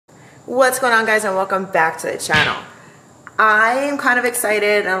What's going on, guys, and welcome back to the channel. I am kind of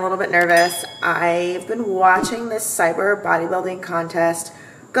excited and a little bit nervous. I've been watching this cyber bodybuilding contest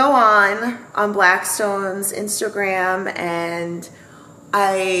go on Blackstone's Instagram, and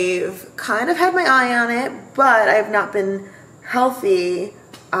I've kind of had my eye on it, but I've not been healthy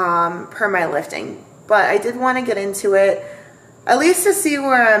per my lifting. But I did want to get into it, at least to see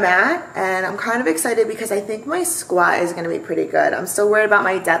where I'm at, and I'm kind of excited because I think my squat is going to be pretty good. I'm still worried about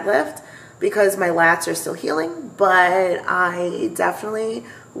my deadlift because my lats are still healing, but I definitely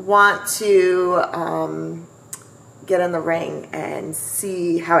want to get in the ring and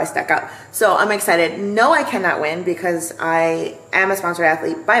see how I stack up. So I'm excited. No, I cannot win because I am a sponsored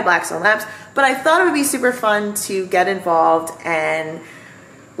athlete by Blackstone Labs, but I thought it would be super fun to get involved and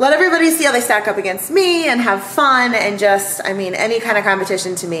let everybody see how they stack up against me and have fun, and just, I mean, any kind of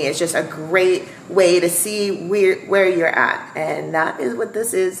competition to me is just a great way to see where you're at. And that is what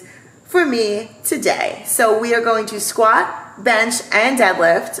this is for me today. So we are going to squat, bench, and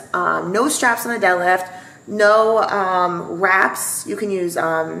deadlift. No straps on the deadlift, no wraps. You can use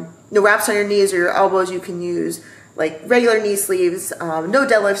no wraps on your knees or your elbows. You can use like regular knee sleeves, no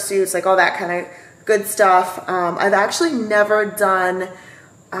deadlift suits, like all that kind of good stuff. I've actually never done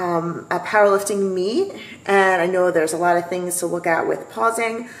a powerlifting meet, and I know there's a lot of things to look at with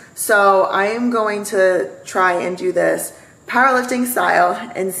pausing, so I am going to try and do this powerlifting style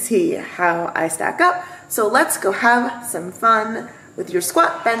and see how I stack up. So let's go have some fun with your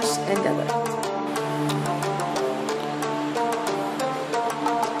squat, bench, and deadlift.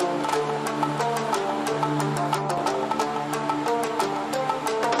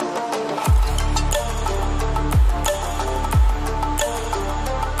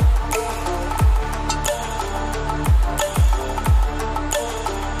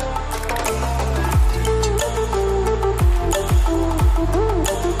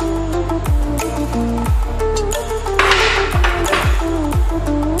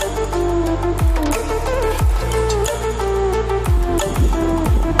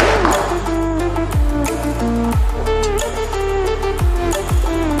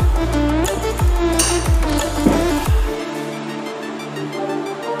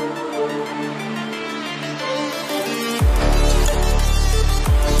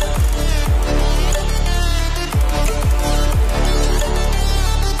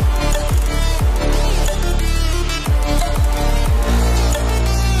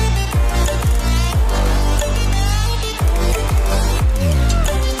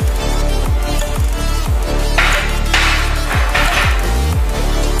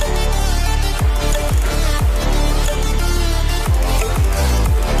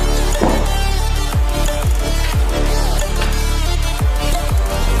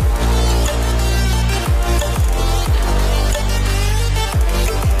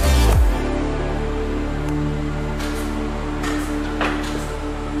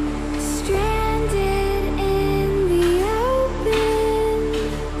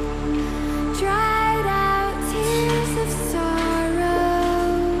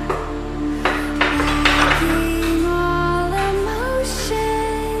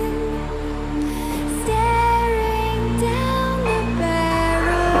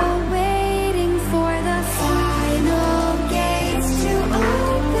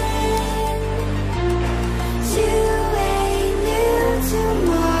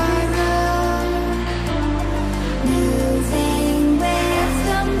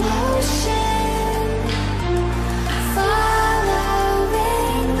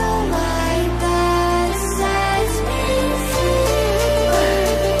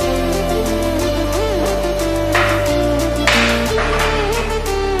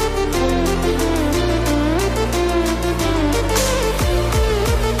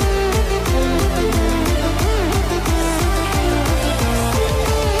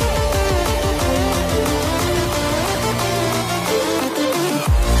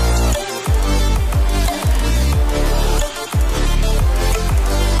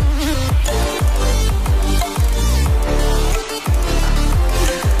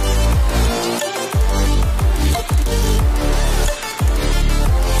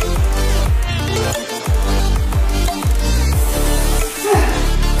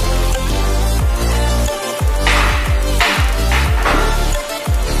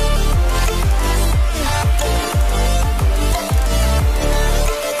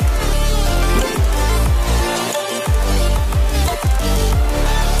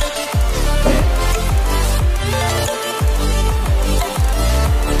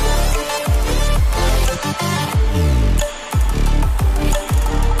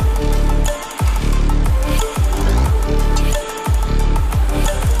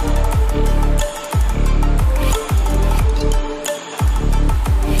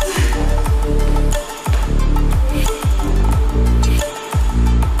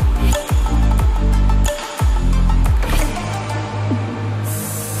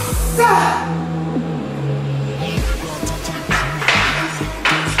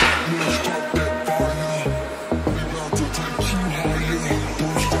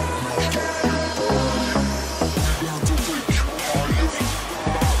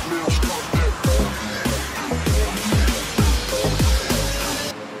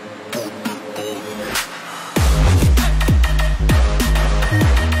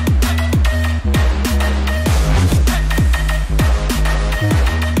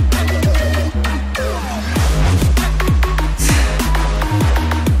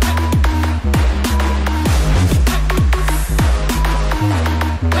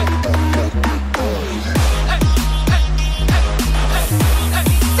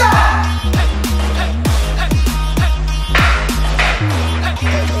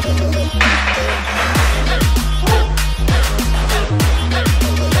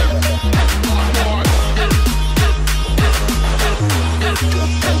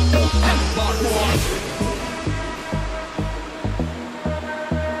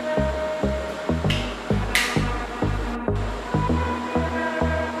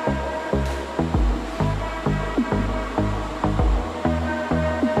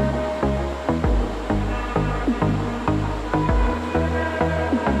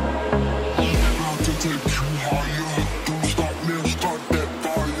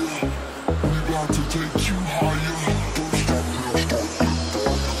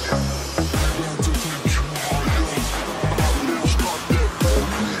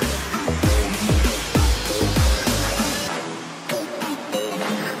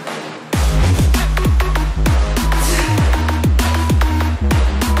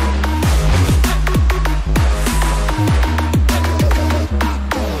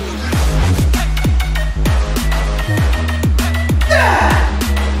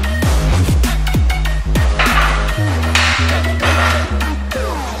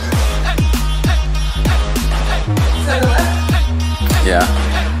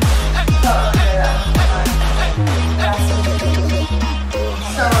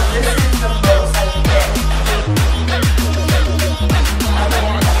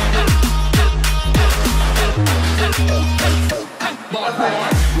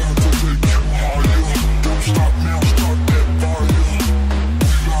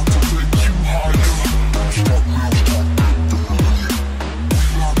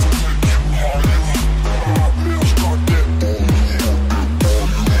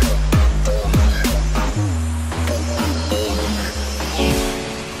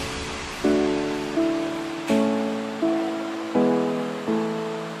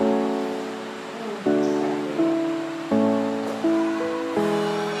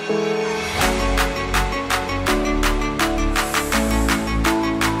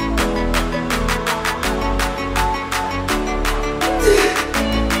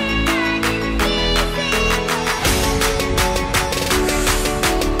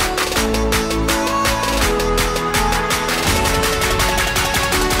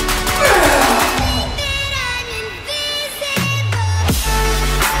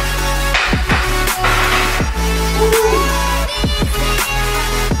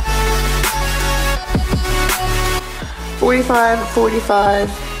 45, 45,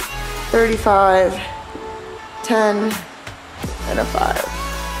 35, 10, and a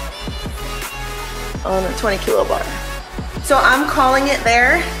 5 on a 20 kilo bar. So I'm calling it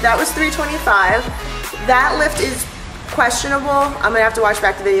there. That was 325. That lift is questionable. I'm gonna have to watch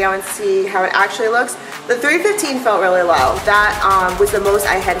back the video and see how it actually looks. The 315 felt really low. That was the most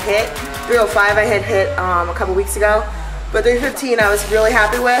I had hit. 305 I had hit a couple weeks ago. But 315 I was really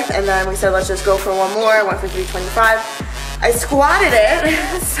happy with, and then we said let's just go for one more. I went for 325. I squatted it,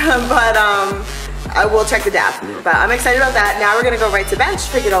 but I will check the depth. But I'm excited about that. Now we're gonna go right to bench.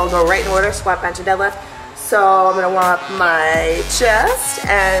 Figured it'll go right in order, squat, bench, and deadlift. So I'm gonna warm up my chest,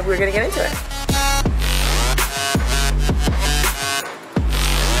 and we're gonna get into it.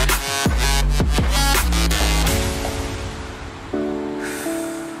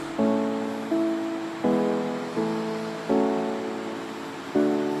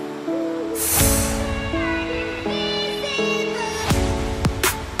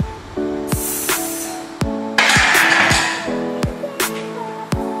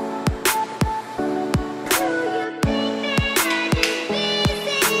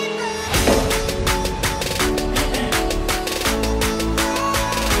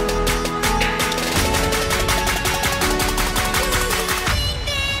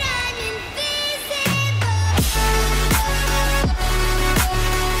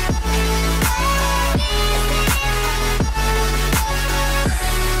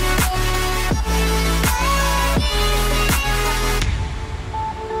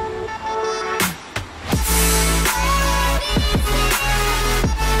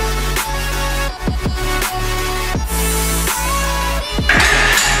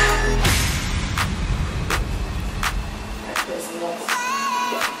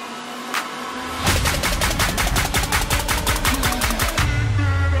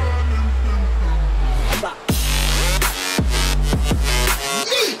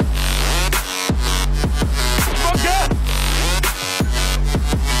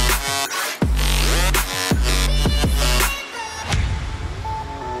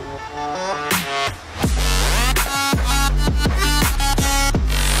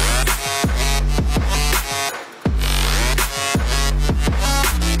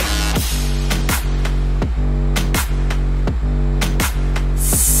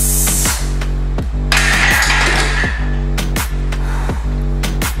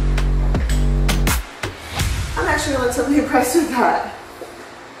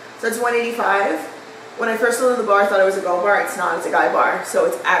 So it's 185. When I first looked at the bar, I thought it was a girl bar. It's not, it's a guy bar. So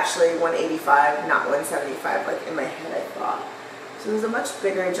it's actually 185, not 175, like in my head I thought. So there's a much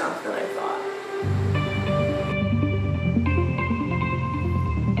bigger jump than I thought.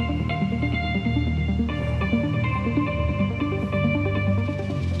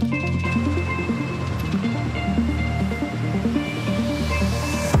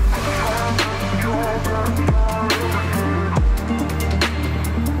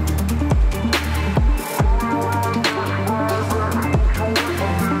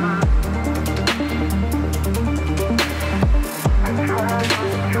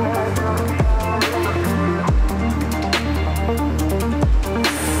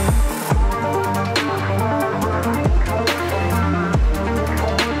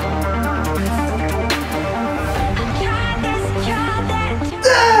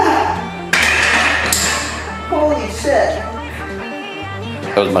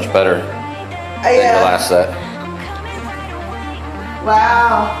 That was much better than the last set.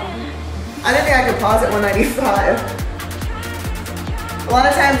 Wow. I didn't think I could pause at 195. A lot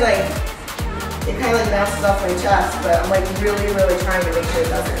of times, like, it kind of like bounces off my chest, but I'm like really, really trying to make sure it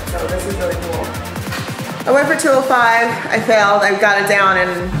doesn't. So this is really cool. I went for 205. I failed. I got it down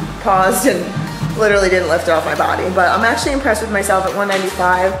and paused and literally didn't lift it off my body. But I'm actually impressed with myself at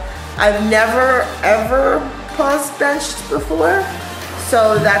 195. I've never, ever paused benched before.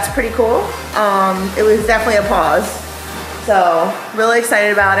 So that's pretty cool. It was definitely a pause. So really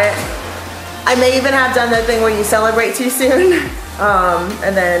excited about it. I may even have done that thing where you celebrate too soon.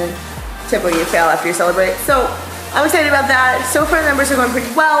 And then typically you fail after you celebrate. So I'm excited about that. So far the numbers are going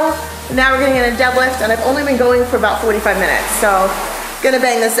pretty well. Now we're gonna get a deadlift and I've only been going for about 45 minutes. So gonna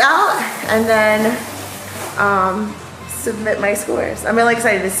bang this out and then submit my scores. I'm really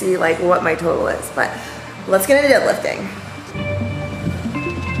excited to see like what my total is, but let's get into deadlifting.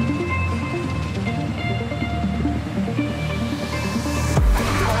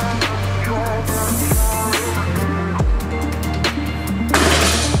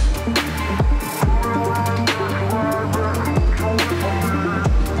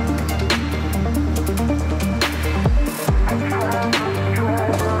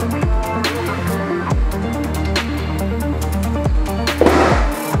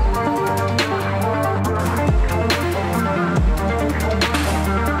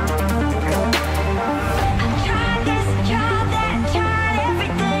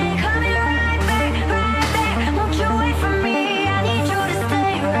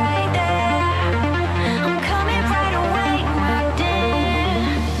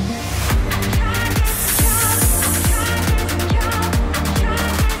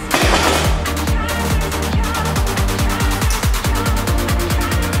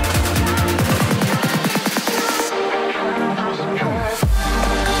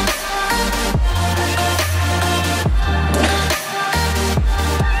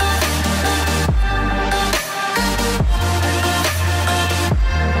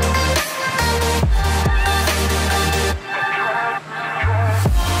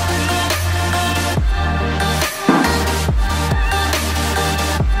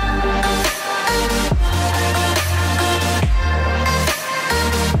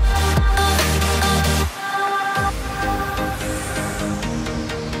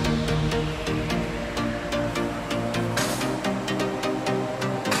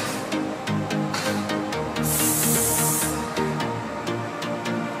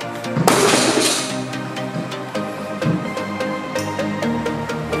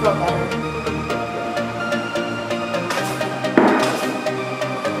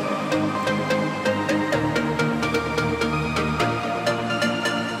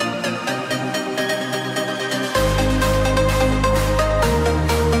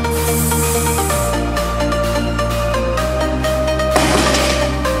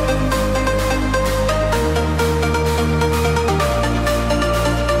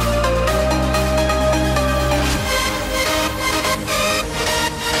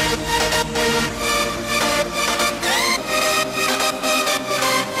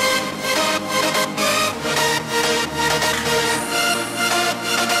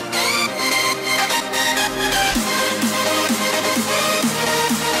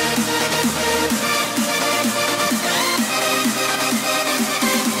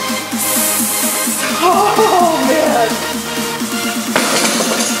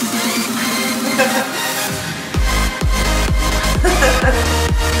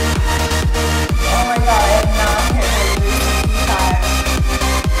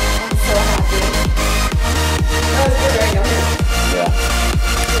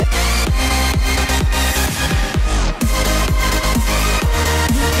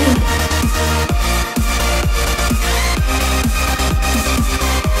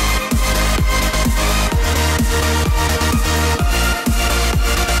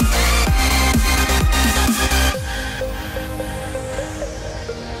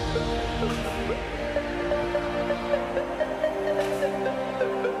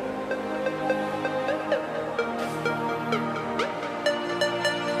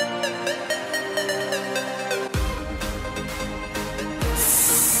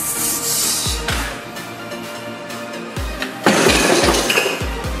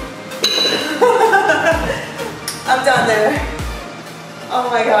 there. Oh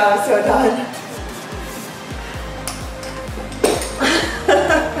my God, I'm so done.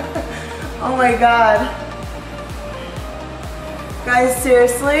 Oh my God. Guys,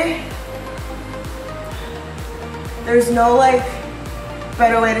 seriously, there's no like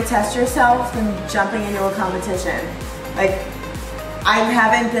better way to test yourself than jumping into a competition. Like, I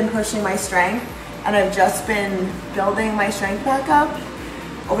haven't been pushing my strength, and I've just been building my strength back up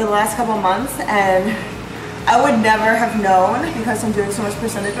over the last couple months, and I would never have known, because I'm doing so much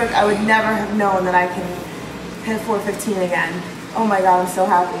percentage work, I would never have known that I can hit 415 again. Oh my God, I'm so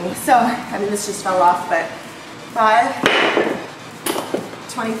happy. So, I mean, this just fell off, but 5,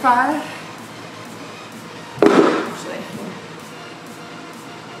 25. Actually,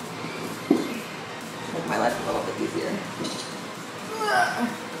 make my life a little bit easier.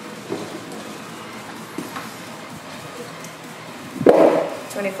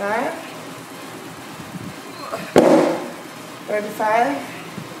 25. 35.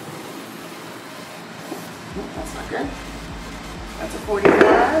 That's not good. That's a 45.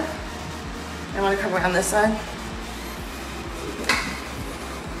 I want to come around this side.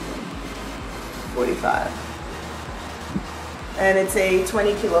 45. And it's a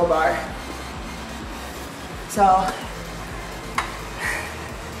 20 kilo bar. So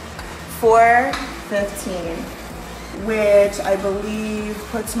 415, which I believe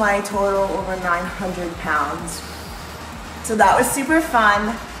puts my total over 900 pounds. So that was super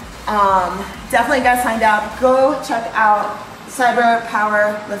fun. Definitely got signed up. Go check out Cyber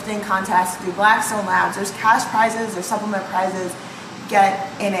Powerlifting Contest through Blackstone Labs. There's cash prizes, there's supplement prizes. Get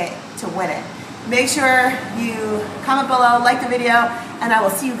in it to win it. Make sure you comment below, like the video, and I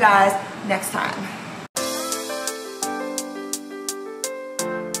will see you guys next time.